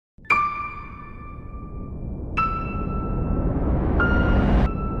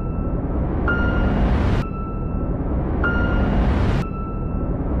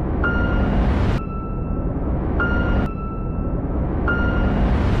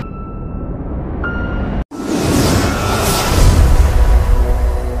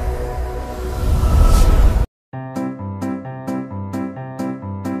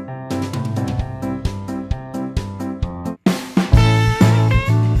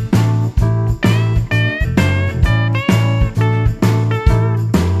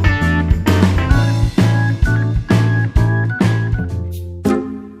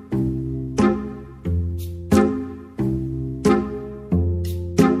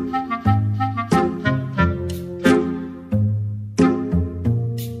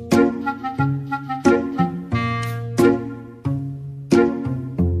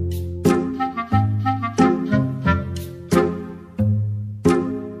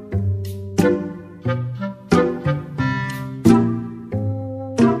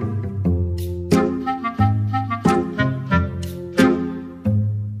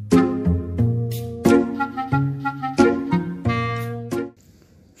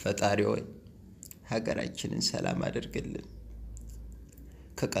ፈጣሪ ሆይ ሀገራችንን ሰላም አድርግልን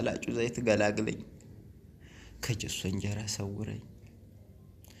ከቀላጩ ዘይት ገላግለኝ ከጀሶ እንጀራ ሰውረኝ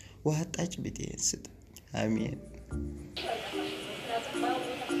ወጣጭ ቢጤን ስጥ አሜን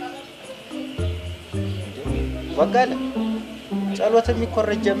ወጋለ ጸሎት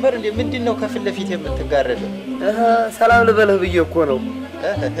የሚቆረጥ ጀመር እንዴ ምንድነው ከፊት ለፊት የምትጋረደው ሰላም ልበልህ ብዬ እኮ ነው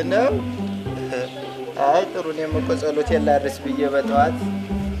ነው አይ ጥሩ ነው እኮ ጸሎት ያላርስ ብዬ በጠዋት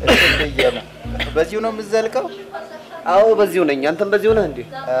እጥብየማ በዚሁ ነው የምዘልቀው አዎ በዚሁ ነኝ አንተም በዚሁ ነህ እንዴ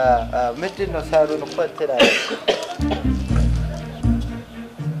ምንድነው ሳሉን እኮ እንትላል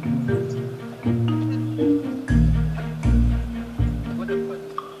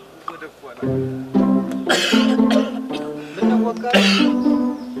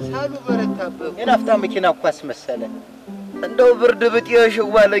ሳሉ በረታበ የናፍጣ መኪና እኮ አስመሰለ እንደው ብርድ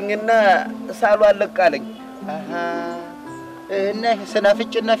ብጤሽዋለኝና ሳሉ አለቃለኝ አሃ እና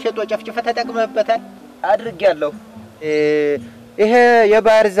ሰናፍጭና ፌጦ ጨፍጭፈ ተጠቅመህበታል አድርጌያለሁ ይሄ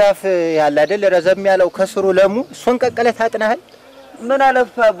የባህር ዛፍ ያለ አይደል ረዘም ያለው ከስሩ ለሙ እሱን ቀቀለ ታጥናል ምን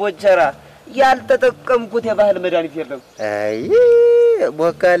አለፋ ቦቸራ ያልተጠቀምኩት የባህል መድኃኒት የለም አይ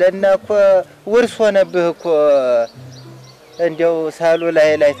ቦካለና እኮ ውርስ ሆነብህ እኮ እንደው ሳሉ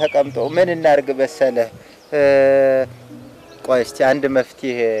ላይ ተቀምጦ ምን እናርግ በሰለ ቆይ እስቲ አንድ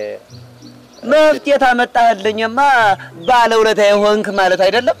መፍትሄ ታመጣልኝማ ባለውለታዬ ሆንክ ማለት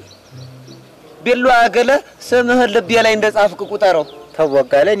አይደለም ቢሉ አገለ ስምህን ልቤ ላይ እንደጻፍክ ቁጠረው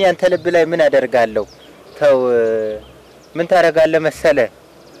ተወጋለን ያንተ ልብ ላይ ምን አደርጋለሁ ተው ምን ታረጋለህ መሰለ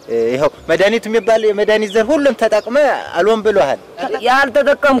ይሄው መድኃኒት የሚባል መድኃኒት ዘር ሁሉም ተጠቅመ አልወም ብሎሃል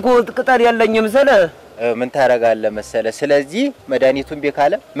ያልተጠቀምኩት ቅጠል የለኝም ስለ ምን ታረጋለህ መሰለ ስለዚህ መድኃኒቱን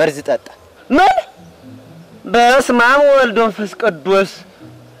ቢካለ መርዝ ጠጣ ምን በስመ አብ ወወልድ ወመንፈስ ቅዱስ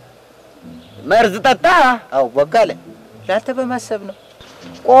መርዝ ጠጣ አው ወጋለ ላንተ በማሰብ ነው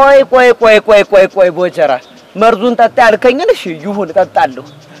ቆይ ቦቸራ መርዙን ጠጣ ያልከኝንሽ ይሁን ጠጣለሁ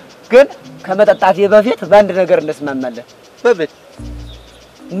ግን ከመጠጣቴ በፊት ባንድ ነገር እንስማማለን በበት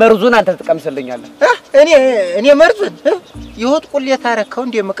መርዙን አንተ ተቀምስልኛለህ እኔ መርዙን ይወጥ ቁልየት አረከው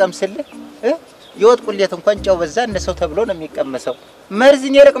እንደ መቀምስልህ ይወጥ ቁልየት እንኳን ጫው በዛ እነሰው ተብሎ ነው የሚቀመሰው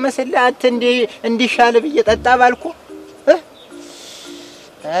መርዝን የረቅመስልህ አንተ እንዲሻለ በየጠጣ ባልኩ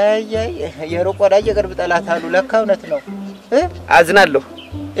አይ የሮቆዳ የቅርብ ጠላት አሉ ለካ እውነት ነው አዝናለሁ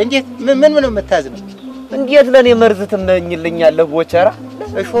እንዴት ምን ነው የምታዝነው እንዴት ለኔ መርዝ ትመኝልኛለህ ቦቸራ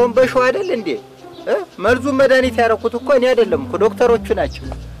እሾም በሾ አይደል እንዴ መርዙ መድኃኒት ያረኩት እኮ እኔ አይደለም እኮ ዶክተሮቹ ናቸው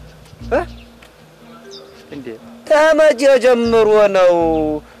እንዴ ተመጀ ጀምሮ ነው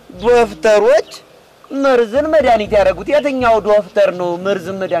ዶክተሮች መርዝን መድኃኒት ያረጉት የትኛው ዶክተር ነው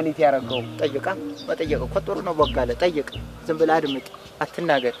መርዝን መድኃኒት ያረገው መጠየቅ እኮ ጥሩ ነው ቦጋለ ጠይቅ ዝም ብለህ አድምጥ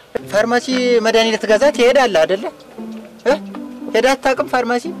አትናገር ፋርማሲ መድኃኒት ልትገዛ ትሄዳለህ አይደለ ሄዳት ታቅም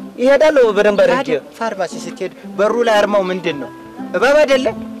ፋርማሲ ይሄዳለሁ በደንብ አድርጌ ፋርማሲ ስትሄድ በሩ ላይ አርማው ምንድነው እባብ አይደለ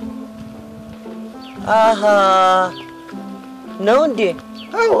አሃ ነው እንዴ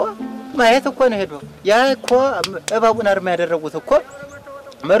አዎ ማየት እኮ ነው ሄዶ ያ እኮ እባቡን አርማ ያደረጉት እኮ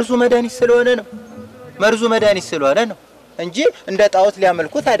መርዙ መድኃኒት ስለሆነ ነው እንጂ እንደ ጣውት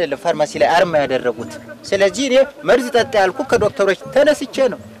ሊያመልኩት አይደለም ፋርማሲ ላይ አርማ ያደረጉት ስለዚህ እኔ መርዝ ጠጣ ያልኩ ከዶክተሮች ተነስቼ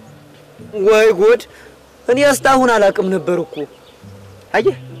ነው ወይ ጉድ እኔ አስታሁን አላቅም ነበር እኮ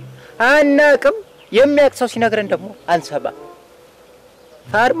አየህ አናቅም የሚያክሰው ሲነግረን ደግሞ አንሰባ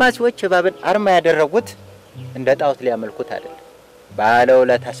ፋርማሲዎች እባብን አርማ ያደረጉት እንደ ጣውት ሊያመልኩት አይደለም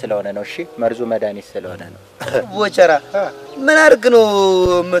ባለውለታ ስለሆነ ነው እሺ መርዙ መድኃኒት ስለሆነ ነው ቦቸራ ምን አርግ ነው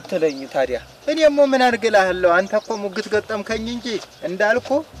መተለኝ ታዲያ እኔም ምን አርግልሃለሁ አንተ እኮ ሙግት ገጠምከኝ እንጂ እንዳልኩ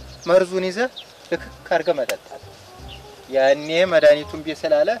መርዙን ይዘህ ልክ አርገ መጠጣት ያኔ መድኃኒቱን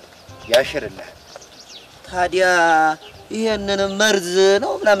ቢሰላለ ያሽርልህ ታዲያ ይሄንን መርዝ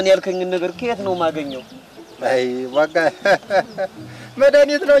ነው ምናምን ያልከኝ ነገር ከየት ነው ማገኘው አይ ዋጋ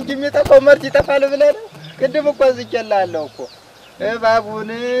መድኃኒት ነው እንጂ የሚጠፋው መርዝ ይጠፋል ብለህ ቅድም እኮ ዝጨላለሁ እኮ እባቡን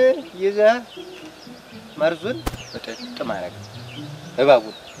ይዘህ መርዙን በጥጥ ማረግ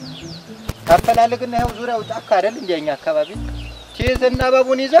እባቡን ታፈላልግና ይሄው ዙሪያው ጫካ አይደል እንደኛ አካባቢ ትይዝና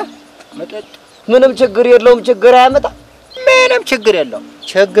እባቡን ይዘህ መጠጥ ምንም ችግር የለውም ችግር አያመጣ ምንም ችግር የለውም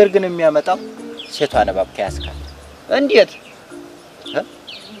ችግር ግን የሚያመጣው ሴቷን እባብ ከያስካል እንዴት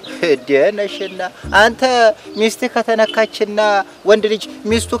ደነሽና አንተ ሚስት ከተነካችና ወንድ ልጅ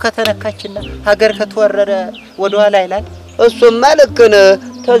ሚስቱ ከተነካችና ሀገር ከተወረረ ወደኋላ ይላል እሱማ ልክ ነህ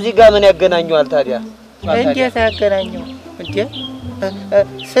ተዚህ ጋር ምን ያገናኘዋል ታዲያ እንዴት ያገናኘው እንዴ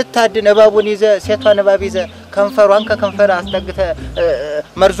ስታድን እባቡን ይዘህ ሴቷን እባብ ይዘህ ከንፈሯን ከከንፈር አስጠግተ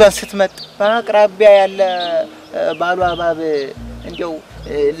መርዟን ስትመጥ በአቅራቢያ ያለ ባሏ እባብ እንደው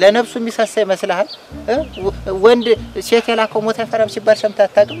ለነፍሱ የሚሳሳ ይመስልሃል ወንድ ሴት የላከው ሞት አይፈራም ሲባል ሰምተህ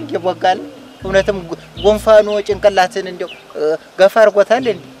አታውቅም ይወጋል እውነትም ጎንፋኑ ጭንቅላትን እንደው ገፋ አድርጎታል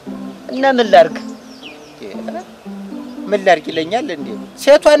እንዴ እና ምን ላድርግ ይለኛል እንዴ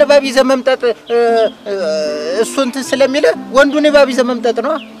ሴቷን እባብ ይዘህ መምጠጥ እሱ እንትን ስለሚል ወንዱን እባብ ይዘህ መምጠጥ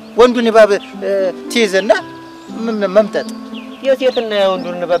ነው ወንዱን እባብ ትይዝና መምጠጥ የሴትና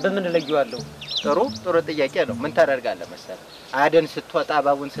የወንዱን እባብ በምን ለየዋለሁ ጥሩ ጥያቄ ነው ምን ታደርጋለህ መሰለህ አደን ስትወጣ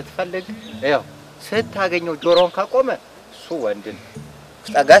እባቡን ስትፈልግ ያው ስታገኘው ጆሮን ካቆመ እሱ ወንድን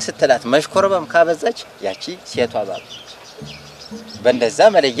ጠጋ ስትላት መሽኮርበም ካበዛች ያቺ ሴቷ እባብ በእንደዛ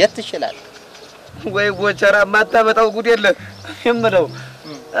መለየት ትችላለህ ወይ ወቸራ ማታመጣው ጉድ የለ የምለው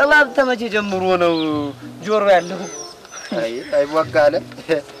እባብ ተመቼ ጀምሮ ነው ጆሮ ያለው አይ ወጋለ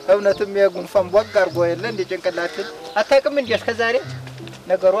እውነትም የጉንፋን ወጋ አርጎ የለ እንደ ጭንቅላትን አታውቅም እንዴ እስከዛሬ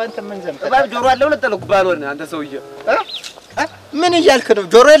ነገሩ አንተ ምን ዘምተ እባብ ጆሮ አለው ለጠለቁ ባልሆነ አንተ ሰውዬ ምን ይያልክ ነው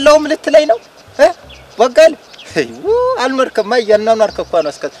ጆሮ የለውም ልትለኝ ነው ወጋል አልመርከማ የአናኗር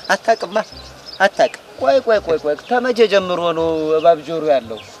ከኳነው እስከ አታውቅማ አታውቅ ቆይ ተመቼ ጀምሮ ነው እባብ ጆሮ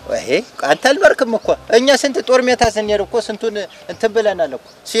ያለው ወይ አንተ አልመርክም እኮ እኛ ስንት ጦር ሜታ ስንሄድ እኮ ስንቱን እንትን ብለናል እኮ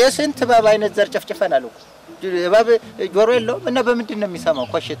ስንት እባብ አይነት ዘር ጨፍጭፈናል እኮ እባብ ጆሮ የለውም እና በምንድን ነው የሚሰማው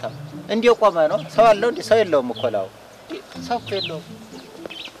ኮሽታ እንዴ ቆመ ነው ሰው አለው እንዴ ሰው የለውም እኮ ላው ሰው የለውም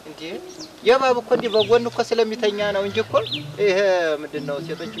እንዴ የእባብ እኮ እንዴ በጎን እኮ ስለሚተኛ ነው እንጂ እኮ ይሄ ምንድነው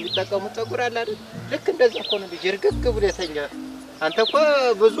ሴቶች የሚጠቀሙት ፀጉር አለ አይደል ልክ እንደዛ እኮ ነው ይርግግ ብሎ የተኛ አንተ እኮ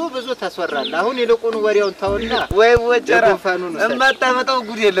ብዙ ተስወራል አሁን ይልቁን ወሬውን ታውና ወይ ወጀራ እማታመጣው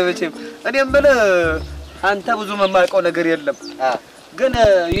ጉድ የለም እቺም እኔም ብለህ አንተ ብዙ መማቀው ነገር የለም ግን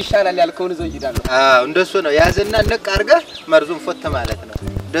ይሻላል ያልከውን ዘው ይዳለው እንደሱ ነው ያዝና ንቅ አርገህ መርዙን ፎት ማለት ነው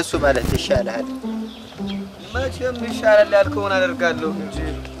እንደሱ ማለት ይሻላል መቼም ይሻላል ያልከውን አደርጋለሁ እንጂ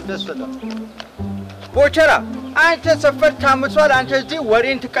እንደሱ ነው ቦቸራ አንተ ሰፈር ታምጿል አንተ እዚህ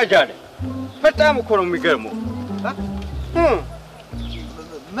ወሬን ትቀጃለህ በጣም እኮ ነው የሚገርመው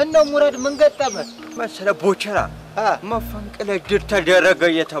ምን ነው ሙራድ ምን ገጠመ መሰለ ቦቸራ መፈንቅለ ድር ተደረገ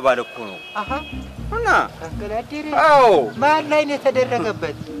የተባለ እኮ ነው እና መፈንቅለ ድር አዎ ማን ላይ ነው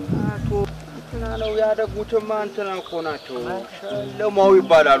የተደረገበት አቶ እንትና ነው ያደጉትማ እንትና እኮ ናቸው ሸለማው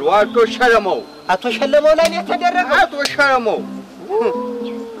ይባላሉ አቶ ሸለማው ላይ ነው የተደረገው አቶ ሸለማው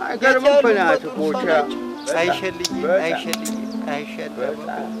አይገርምም በእናት ቦቸራ አይሸልም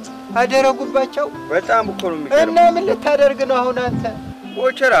አደረጉባቸው በጣም እኮ ነው የሚገርመው እና ምን ልታደርግ ነው አሁን አንተ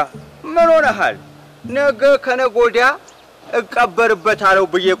ቦቸራ ምን ሆነሃል ነገ ከነጎዲያ እቀበርበታለሁ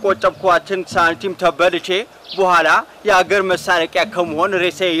ብዬ ቆጠብኳትን ሳንቲም ተበልቼ በኋላ የአገር መሳለቂያ ከመሆን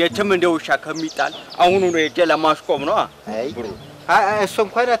ሬሴ የትም እንደውሻ ከሚጣል አሁን ነው የጀ ለማስቆም ነው አይ እሱ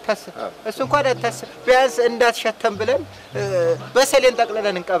እንኳን አታስብ ቢያንስ እንዳትሸተም ብለን በሰሌን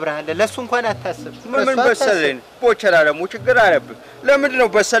ጠቅልለን እንቀብራለን ለሱ እንኳን አታስብ ምን በሰሌን ቦቸራ ደግሞ ችግር አለብህ ለምን ነው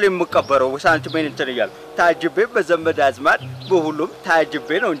በሰሌን የምቀበረው ሳንቲሜን እንትን ይያል ታጅቤ በዘመድ አዝማድ በሁሉም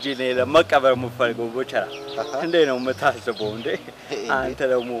ታጅቤ ነው እንጂ ለመቀበር የምፈልገው ቦቸራ እንዴ ነው የምታስበው እንዴ አንተ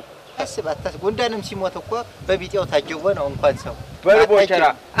ደግሞ አታስብ ጉንዳንም ሲሞት እኮ በቢጤው ታጅቦ ነው እንኳን ሰው በቦቸራ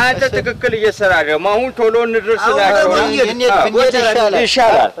አንተ ትክክል እየሰራ ደግሞ አሁን ቶሎ እንድርስላችሁ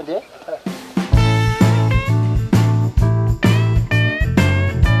ይሻላል እንዴ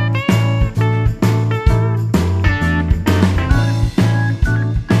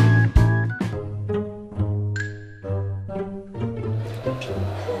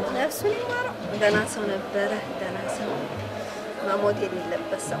ነፍሱን ይማረው ደህና ሰው ነበረ ደህና ሰው ማሞት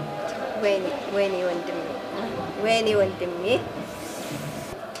የሌለበት ሰው ወይኔ ወንድሜ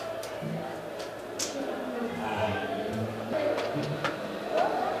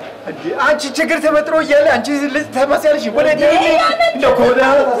አንቺ ችግር ተፈጥሮ እያለ አንቺ ልጅ ተማሲያለሽ ወለደ እንደው ኮዳ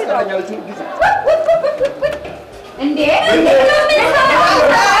ታስቀኛለች እንዴ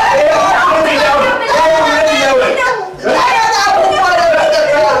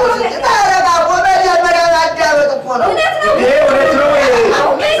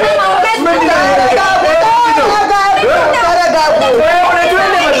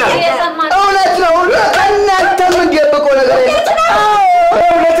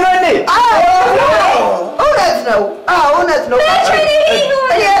እውነት ነው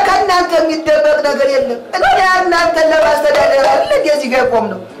እኔ ከእናንተ የሚደበቅ ነገር የለም እኔ እናንተ ለማስተዳደር አይደል እንደዚህ ጋር ቆም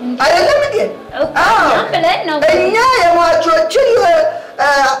ነው አይደለም እንዴ እኛ የሟቾችን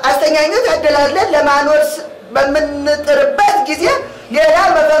አስተኛኘት አደላለን ለማኖር በምንጥርበት ጊዜ ሌላ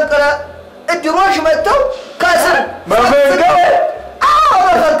መፈንቅለ እድሮች መጥተው ከስር መፈንቅለ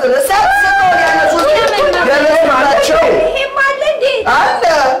መፈንቅለ ሰብስበው ያነሱት ለማናቸው አለ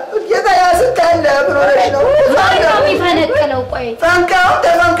የታያስታለ ብሎሽ ነው የሚፈነቅለው ቆይ ፈንቃው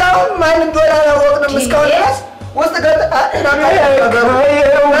ተፈንቃው ማን እንደሆነ አላወቅንም እስካሁን ድረስ ውስጥ ገብ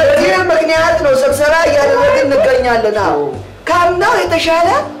በዚህ ምክንያት ነው ስብሰባ እያደረግን እንገኛለን። ካምናው የተሻለ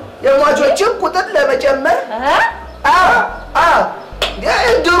የሟቾችን ቁጥር ለመጨመር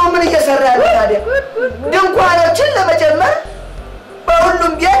ድሩ ምን እየሰራ ያለ ታዲያ ድንኳኖችን ለመጨመር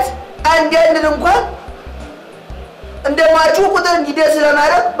በሁሉም ቤት አንድ ድንኳን እንደሟቹ ቁጥር እንዲደርስ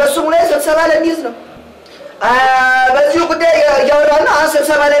ለማድረግ በሱም ላይ ስብሰባ ለሚይዝ ነው። በዚህ ጉዳይ ያወራና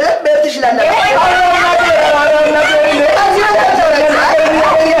ስብሰባ ላይ መሄድ ትችላለህ።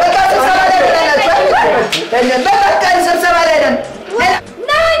 ስብሰባ ላይ ነን።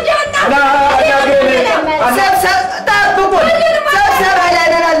 ስብሰባ ላይ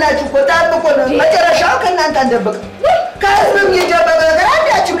ነን አላችሁ እኮ ጠብቁን። መጨረሻው ከእናንተ አንደብቅ። ከህዝብም የሚደበቅ ነገር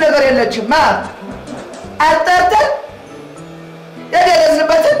አንዳችም ነገር የለችም። አጣርተን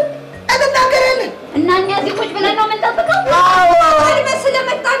የደረስንበትን እንናገራለን። እና እኛ እዚህ ቁጭ ብለን ነው የምንጠብቀው? አዎ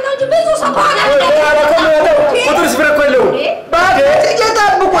ስለመጣን ነው እንጂ ብዙ ሰው ቁጥር ስፍር እኮ የለውም።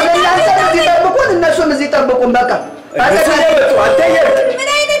 ጠብቁን፣ እናንተ እዚህ ጠብቁን፣ እነሱም እዚህ ጠብቁን። በቃ ምን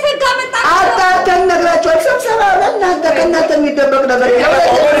አይነት ህግ አመጣ? አጣርተን ነግራችኋል። ስብሰባ በእናንተ ከእናንተ የሚደበቅ ነገር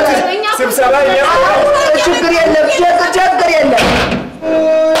ስብሰባ ችግር የለም፣ ችግር የለም።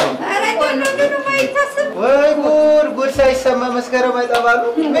 ወይ ጉድ ሳይሰማ መስከረም አይጠባሉ።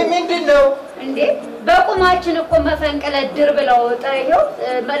 ምንድን ነው እንዴ? በቁማችን እኮ መፈንቅለ ድር ብለው ይኸው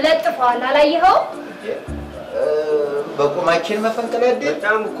ለጥፈዋል። አላየኸው? በቁማችን መፈንቅለ ድር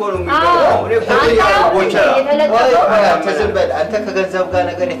በጣም እኮ ነው የሚገርመው። አንተ ከገንዘብ ጋር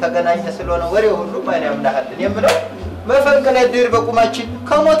ነገር የተገናኘ ስለሆነ ወሬ ሁሉ ማን ያምናሃል? የምለው መፈንቅለ ድር በቁማችን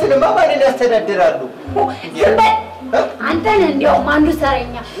ከሞትንማ ማንን ያስተዳድራሉ? አንተን እንዲያውም አንዱ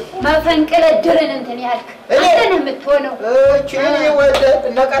ሰረኛ መፈንቅለ ድርን እንትን ያልክ አንተን የምትሆነው እቺ ወደ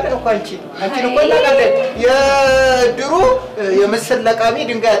እናቃለን እኮ አንቺን እኮ እናቃለን። የድሩ የምስል ለቃሚ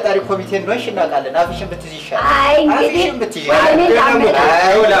ድንጋይ አጣሪ ኮሚቴ እንደሆንሽ እናቃለን። አፍሽን ብትይዝ ይሻላል። አይ እንግዲህ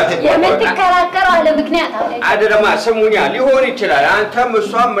የምትከራከረው አለ ምክንያት አለ አይደለማ። ስሙኛ ሊሆን ይችላል አንተም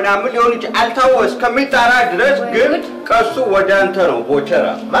እሷም ምናምን ሊሆን ይችላል አልታወስ ከሚጣራ ድረስ ግን ቀሱ ወደ አንተ ነው። ቦቸራ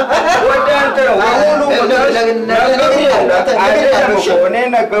ወደ አንተ ነው። ሁሉ እኔ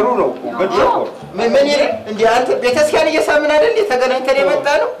ነገሩ ነው ግልጽ እኮ ምን ይል እንዴ? አንተ ቤተክርስቲያን እየሳምን አይደል የተገናኝተን የመጣ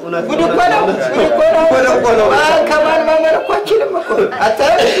ነው። ጉድ እኮ ነው፣ ጉድ እኮ ነው። ከማን ማመን እኮ አችልም እኮ አታ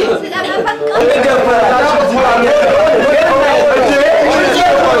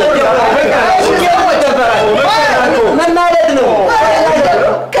ምን ማለት ነው?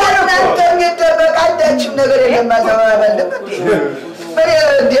 ከእናንተ የሚደበቅ አንዳችም ነገር የለም። ማተባበልም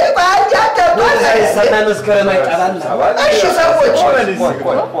እንዴ መስከረም አይጠባም። እሺ ሰዎች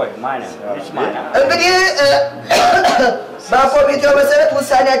እንግዲህ በኮሚቴው መሰረት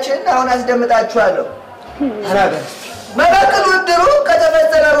ውሳኔያችንን አሁን አስደምጣችኋለሁ። መፈንቅለ ድሩ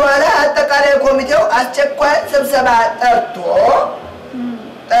ከተፈጸመ በኋላ አጠቃላይ ኮሚቴው አስቸኳይ ስብሰባ ጠርቶ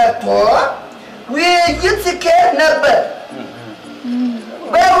ውይይት ሲካሄድ ነበር።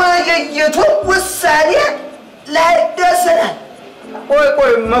 በውይይቱ ውሳኔ ላይ ደርሰናል።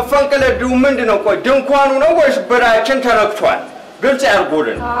 ቆይ መፈንቅለ ድሩ ምንድን ነው? ቆይ ድንኳኑ ነው ወይስ ብራችን ተነክቷል? ግልጽ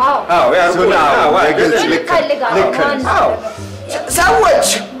ያርጉልን። አዎ ያርጉልን። ግልጽ ልክ ሰዎች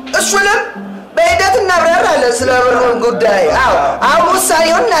እሱንም በሂደት እናብራራለን ስለ ብሩን ጉዳይ። አሁን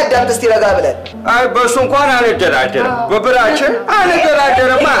ውሳኔውን እናዳምጥ እስቲ ረጋ ብለን። አይ በሱ እንኳን አንደራደርም፣ በብራችን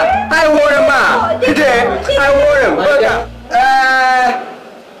አንደራደርማ። አይሆንማ እንዴ አይሆንም። በቃ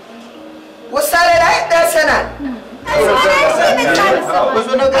ውሳኔ ላይ ደርሰናል። ብዙ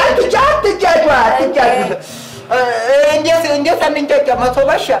ነገር አትጃጁ እንዴት አንንጫጫ? መቶ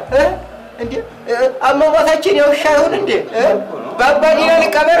ባሻ እንዴ አሟሟታችን የውሻ ይሁን እንዴ? ባባዲና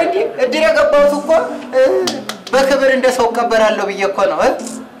ልቀበር እንዴ? እድር የገባሁት እኮ በክብር እንደ ሰው ቀበራለሁ ብዬ እኮ ነው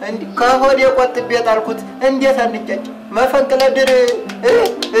እንዴ ከሆዴ ቆጥቤ ጣልኩት። እንዴት አንንጫጫ? መፈንቅለ ድር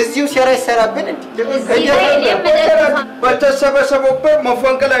እዚሁ ሴራ ይሰራብን እንዴ? በተሰበሰቡበት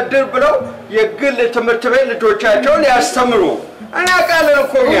መፈንቅለ ድር ብለው የግል ትምህርት ቤት ልጆቻቸውን ያስተምሩ እናቃለን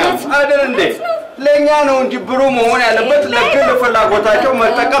እኮ እኛ አይደል እንዴ? ለኛ ነው እንጂ ብሩ መሆን ያለበት ለግል ፍላጎታቸው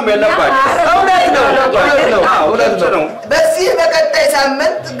መጠቀም የለባቸው። እውነት ነው። በዚህ በቀጣይ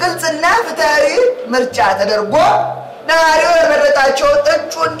ሳምንት ግልጽና ፍትሃዊ ምርጫ ተደርጎ ነዋሪው የመረጣቸው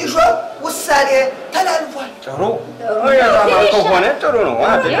እጩ እንዲሾም ውሳኔ ተላልፏል። ጥሩ ከሆነ ጥሩ ነው።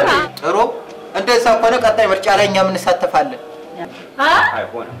 ጥሩ እንደዛ ከሆነ ቀጣይ ምርጫ ላይ እኛም እንሳተፋለን።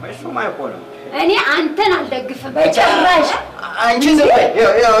 አይሆንም፣ እሱም አይሆንም። እኔ አንተን አልደግፍም በጭራሽ። አንቺ ዝም በይ።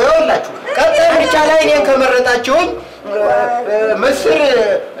 ይኸውላችሁ ቀጣይ ምርጫ ላይ እኔን ከመረጣችሁኝ ምስር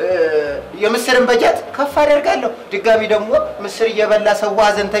የምስርን በጀት ከፍ አደርጋለሁ ድጋሚ ደግሞ ምስር እየበላ ሰው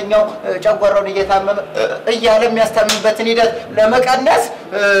አዘንተኛው ጨጓራውን እየታመመ እያለ የሚያስታምምበትን ሂደት ለመቀነስ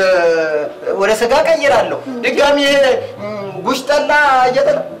ወደ ስጋ ቀይራለሁ ድጋሚ ጉሽጠላ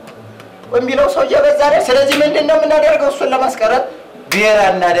እየተለ ወንቢለው ሰው እየበዛ ነው ስለዚህ ምንድነው የምናደርገው እሱን ለማስቀረት ብሔራ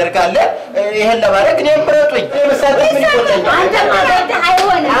እናደርጋለን ይሄን ለማድረግ እኔም ምረጡኝ ለምሳሌ ምን ይቆጠኛል አንተ ማለት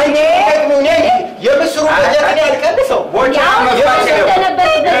አይሆንም እኔ ደግሞ እኔ የምስሩ በጀት ያልቀንሰው ወንጀል መፍታት ነው